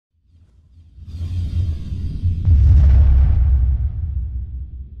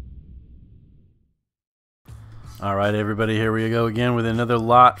All right, everybody, here we go again with another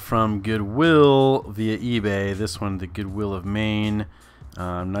lot from Goodwill via eBay. This one, the Goodwill of Maine.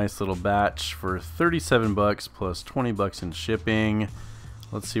 Nice little batch for 37 bucks plus 20 bucks in shipping.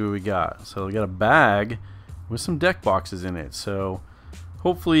 Let's see what we got. So we got a bag with some deck boxes in it. So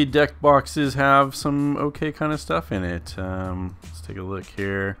hopefully deck boxes have some okay kind of stuff in it. Let's take a look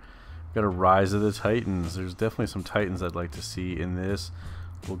here. Got a Rise of the Titans. There's definitely some Titans I'd like to see in this.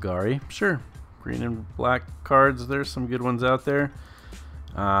 Bulgari, sure. Green and black cards, there's some good ones out there.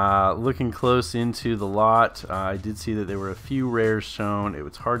 Looking close into the lot, I did see that there were a few rares shown. It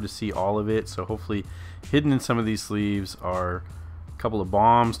was hard to see all of it, so hopefully hidden in some of these sleeves are a couple of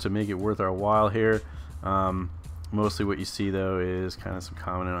bombs to make it worth our while here. Mostly what you see though is kind of some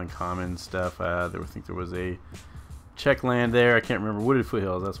common and uncommon stuff. I think there was a check land there. I can't remember. Wooded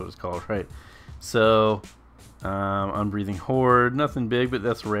Foothills, that's what it's called, right? So Unbreathing Horde, nothing big, but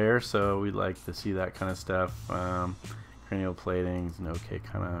that's rare, so we'd like to see that kind of stuff. Cranial Plating, an okay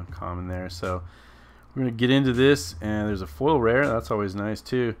kind of common there. So we're going to get into this, and there's a foil rare, that's always nice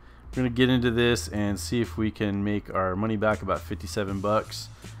too. We're going to get into this and see if we can make our money back, about 57 bucks.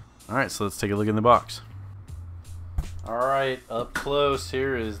 Alright, so let's take a look in the box. Alright, up close,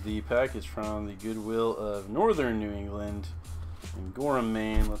 here is the package from the Goodwill of Northern New England in Gorham,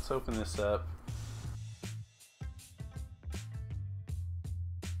 Maine. Let's open this up.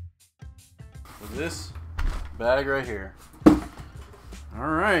 With this bag right here.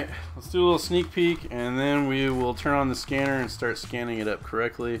 Alright, let's do a little sneak peek and then we will turn on the scanner and start scanning it up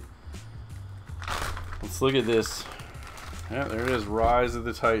correctly. Let's look at this. Yeah, there it is, Rise of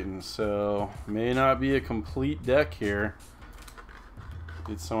the Titans. So, may not be a complete deck here.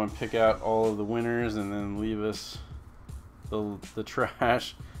 Did someone pick out all of the winners and then leave us the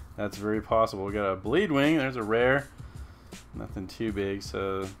trash? That's very possible. We got a Blade Wing, there's a rare. Nothing too big,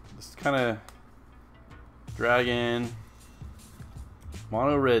 so this kind of Dragon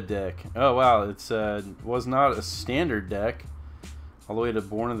mono red deck. Oh wow, it's was not a standard deck. All the way to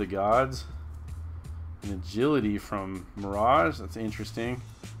Born of the Gods. An agility from Mirage. That's interesting.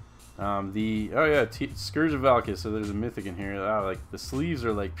 Oh yeah, Scourge of Valkis. So there's a mythic in here. Like the sleeves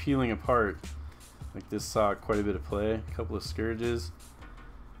are like peeling apart. Like this saw quite a bit of play. A couple of Scourges.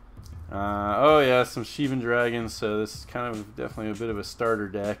 Oh yeah, some Sheevan Dragons. So this is kind of definitely a bit of a starter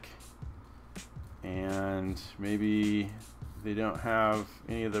deck. And maybe they don't have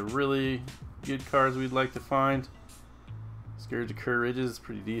any of the really good cards we'd like to find. Scourge of Courageous is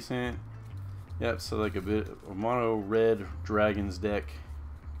pretty decent. Yep, so like a bit of a mono red dragons deck,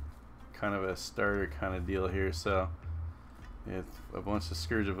 kind of a starter kind of deal here. So yeah, a bunch of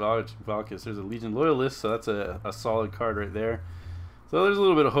Scourge of Valkis. There's a Legion Loyalist, so that's a solid card right there. So there's a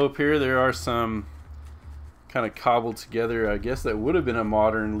little bit of hope here. There are some kind of cobbled together, I guess that would have been a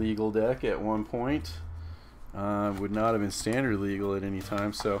modern legal deck at one point. Would not have been standard legal at any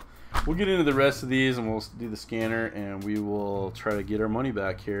time. So we'll get into the rest of these and we'll do the scanner and we will try to get our money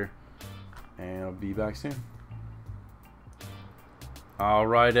back here. And I'll be back soon.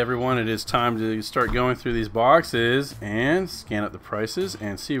 Alright everyone, it is time to start going through these boxes and scan up the prices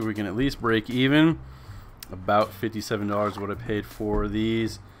and see if we can at least break even. About $57 what I paid for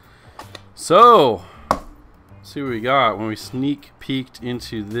these. So see what we got. When we sneak peeked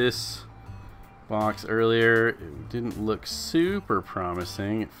into this box earlier, it didn't look super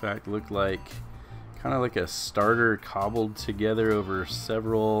promising. In fact, it looked like kind of like a starter cobbled together over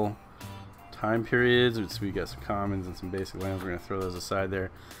several time periods. So we got some commons and some basic lands. We're going to throw those aside there.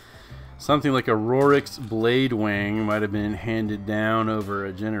 Something like a Rorik's Blade Wing might have been handed down over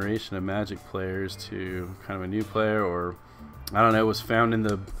a generation of Magic players to kind of a new player, or I don't know, it was found in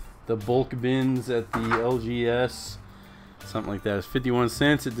the bulk bins at the LGS, something like that. It's 51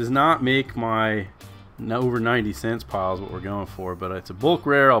 cents. It does not make my over 90 cents pile is what we're going for, but it's a bulk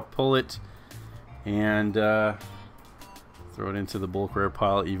rare. I'll pull it and throw it into the bulk rare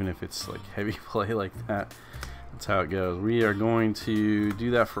pile, even if it's like heavy play like that. That's how it goes. We are going to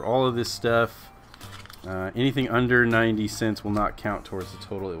do that for all of this stuff. Anything under 90 cents will not count towards the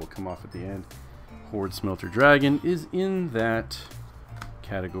total. It will come off at the end. Horde Smelter Dragon is in that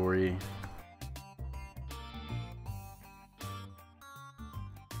category.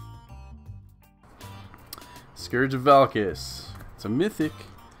 Scourge of Valkis. It's a mythic.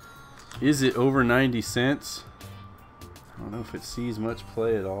 Is it over 90 cents? I don't know if it sees much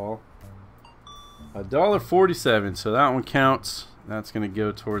play at all. $1.47, so that one counts. That's going to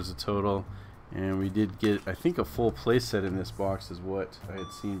go towards the total. And we did get, I think, a full play set in this box is what I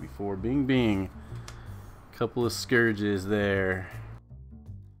had seen before. Bing, bing. Couple of Scourges there.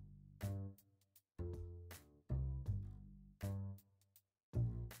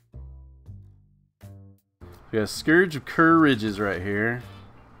 We got Scourge of Courages right here.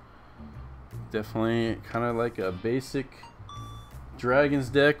 Definitely kind of like a basic Dragons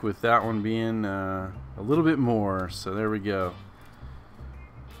deck, with that one being a little bit more. So there we go.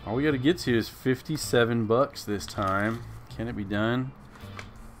 All we got to get to is 57 bucks this time. Can it be done?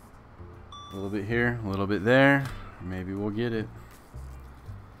 A little bit here, a little bit there. Maybe we'll get it.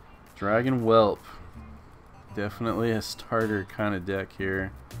 Dragon Whelp. Definitely a starter kind of deck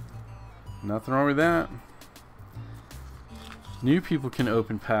here. Nothing wrong with that. New people can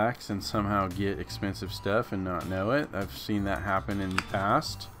open packs and somehow get expensive stuff and not know it. I've seen that happen in the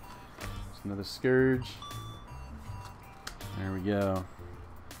past. There's another Scourge. There we go.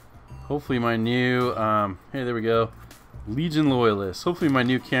 Hopefully my new, hey, there we go. Legion Loyalist. Hopefully my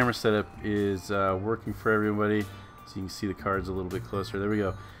new camera setup is working for everybody, so you can see the cards a little bit closer. There we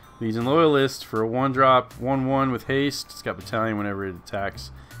go. Legion Loyalist for a 1-drop, 1/1 with haste. It's got Battalion whenever it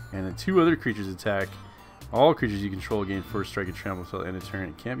attacks, and then 2 other creatures attack. All creatures you control gain first strike and trample until end of turn.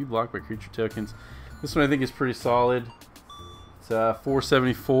 It can't be blocked by creature tokens. This one I think is pretty solid. It's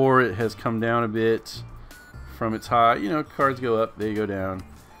 474. It has come down a bit from its high. You know, cards go up, they go down.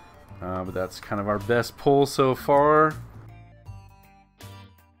 But that's kind of our best pull so far.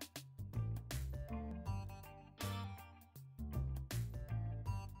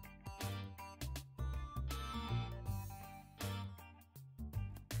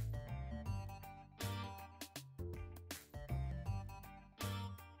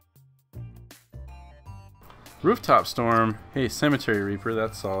 Rooftop Storm. Hey, Cemetery Reaper.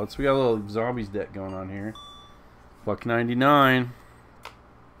 That's solid. So we got a little zombies deck going on here. $1.99.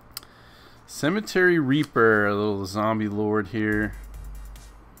 Cemetery Reaper. A little zombie lord here.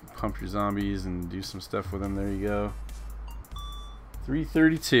 Pump your zombies and do some stuff with them. There you go.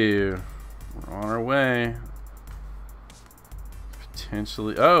 $3.32. We're on our way.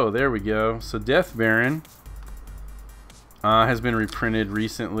 Potentially. Oh, there we go. So Death Baron. Has been reprinted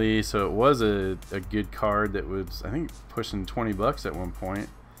recently, so it was a good card that was, I think, pushing 20 bucks at one point.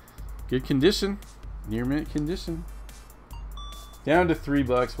 Good condition, near mint condition. Down to 3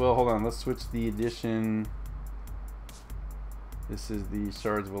 bucks. Well, hold on, let's switch the edition. This is the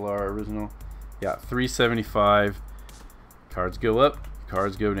Shards of Alara original. Yeah, $3.75. Cards go up,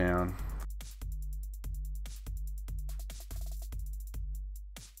 cards go down.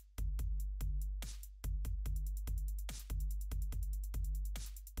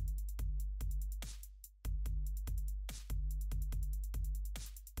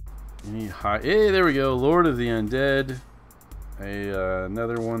 You need high. Hey, there we go. Lord of the Undead.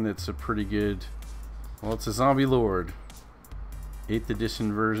 Another one that's a pretty good. Well, it's a zombie lord. 8th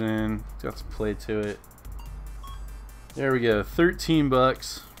edition version. Got some play to it. There we go. 13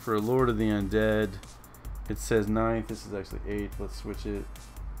 bucks for Lord of the Undead. It says 9th. This is actually 8th. Let's switch it.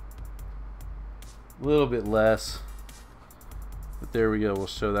 A little bit less. But there we go. We'll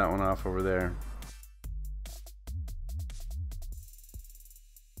show that one off over there.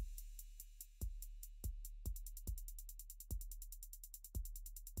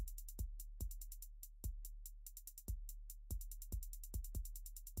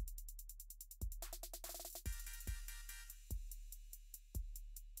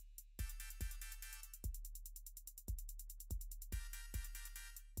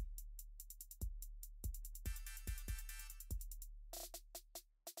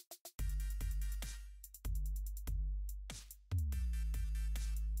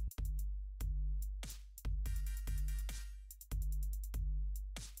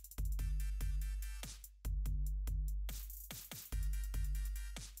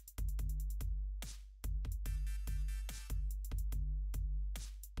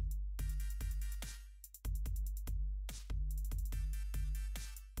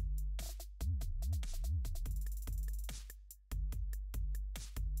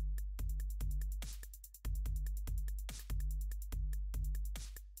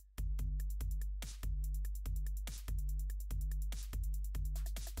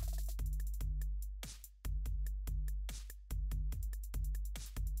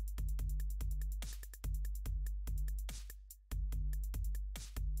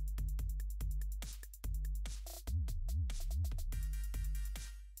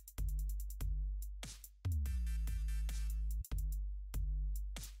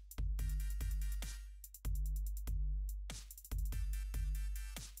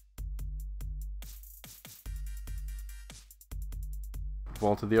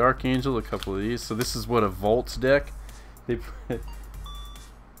 Vault of the Archangel, a couple of these. So this is what a Vaults deck. They put,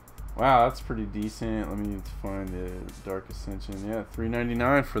 wow, that's pretty decent. Let me find the Dark Ascension. Yeah,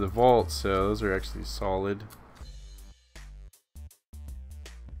 $3.99 for the Vault. So those are actually solid.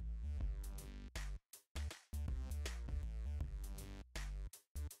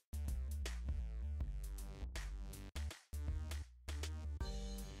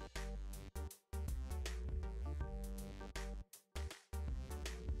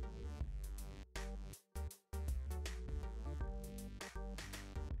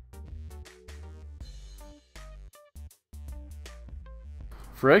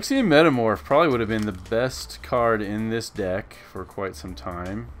 Phyrexian Metamorph probably would have been the best card in this deck for quite some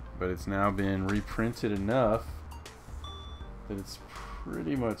time, but it's now been reprinted enough that it's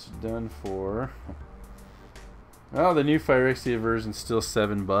pretty much done for. Oh, the new Phyrexia version's still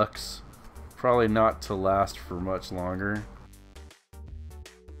 $7. Probably not to last for much longer.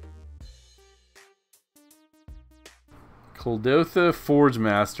 Kuldotha Forge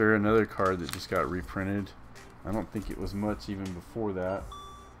Master, another card that just got reprinted. I don't think it was much even before that.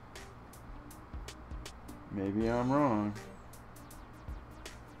 Maybe I'm wrong.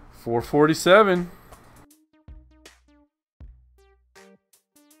 $4.47.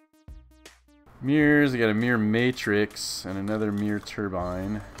 Mirrors, I got a Mirror Matrix and another Mirror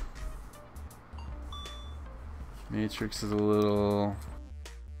Turbine. Matrix is a little...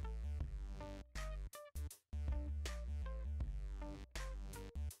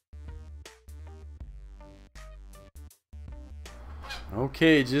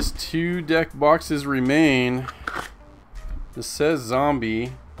 Okay, just 2 deck boxes remain. This says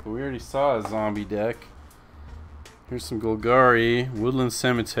zombie, but we already saw a zombie deck. Here's some Golgari, Woodland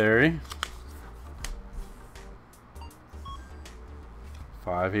Cemetery.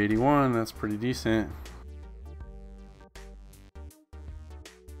 $5.81, that's pretty decent.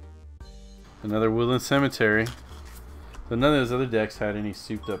 Another Woodland Cemetery. So none of those other decks had any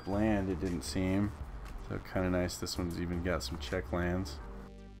souped up land, it didn't seem. So kind of nice, this one's even got some check lands.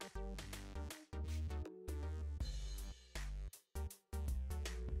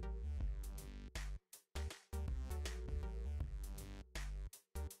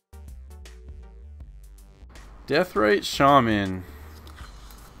 Deathrite Shaman.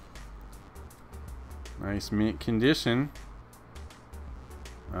 Nice mint condition.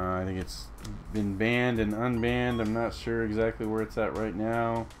 I think it's been banned and unbanned. I'm not sure exactly where it's at right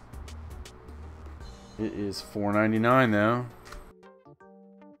now. It is $4.99 though.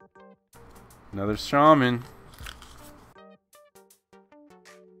 Another Shaman.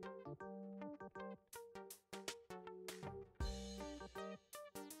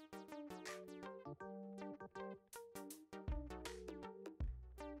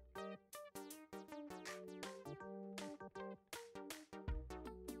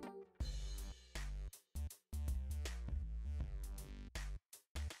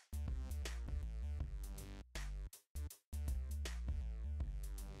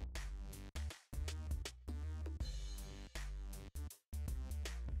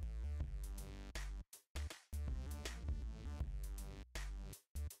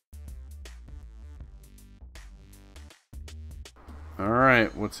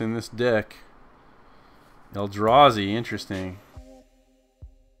 Alright, what's in this deck? Eldrazi, interesting.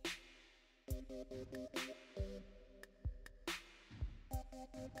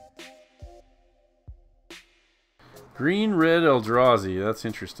 Green red Eldrazi, that's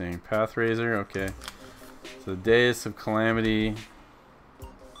interesting. Pathraiser, okay. So Deus of Calamity.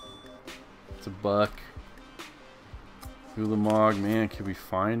 It's a buck. Ulamog, man, can we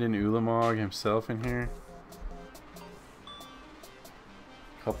find an Ulamog himself in here?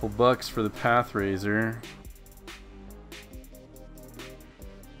 Couple bucks for the Pathraiser.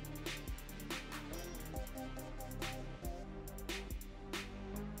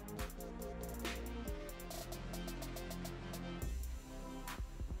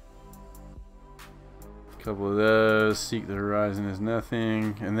 Couple of those. Seek the Horizon is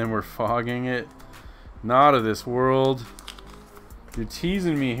nothing. And then we're fogging it. Not of this world. You're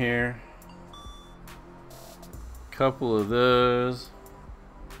teasing me here. Couple of those.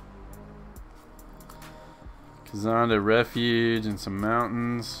 Kazanda Refuge and some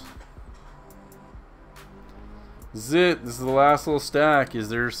mountains. This is it. This is the last little stack. Is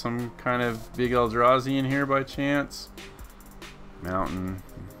there some kind of big Eldrazi in here by chance? Mountain,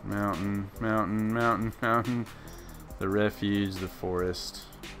 mountain, mountain, mountain, mountain. The refuge, the forest.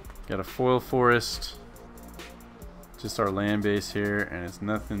 Got a foil forest. Just our land base here, and it's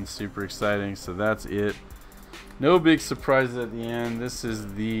nothing super exciting, so that's it. No big surprises at the end. This is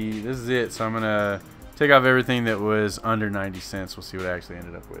it. So I'm gonna take off everything that was under 90 cents. We'll see what I actually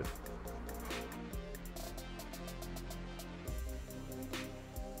ended up with.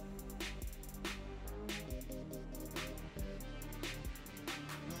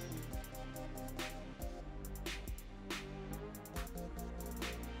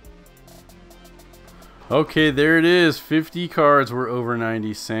 Okay, there it is. 50 cards were over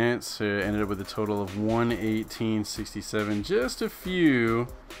 90 cents. So it ended up with a total of 118.67. Just a few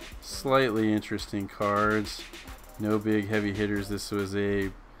slightly interesting cards. No big heavy hitters. This was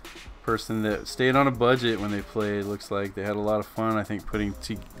a person that stayed on a budget when they played. Looks like they had a lot of fun, I think, putting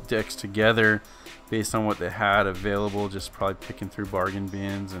decks together based on what they had available, just probably picking through bargain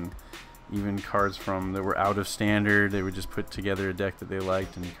bins and even cards from that were out of standard. They would just put together a deck that they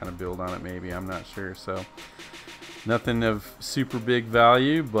liked and kind of build on it, maybe. I'm not sure. So nothing of super big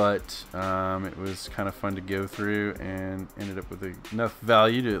value, but it was kind of fun to go through, and ended up with enough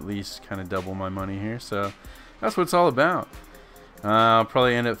value to at least kind of double my money here. So that's what it's all about. I'll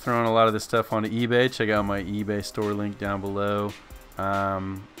probably end up throwing a lot of this stuff onto eBay. Check out my eBay store link down below.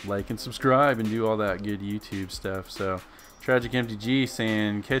 Like and subscribe and do all that good YouTube stuff. So Tragic MTG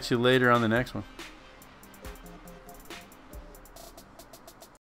saying catch you later on the next one.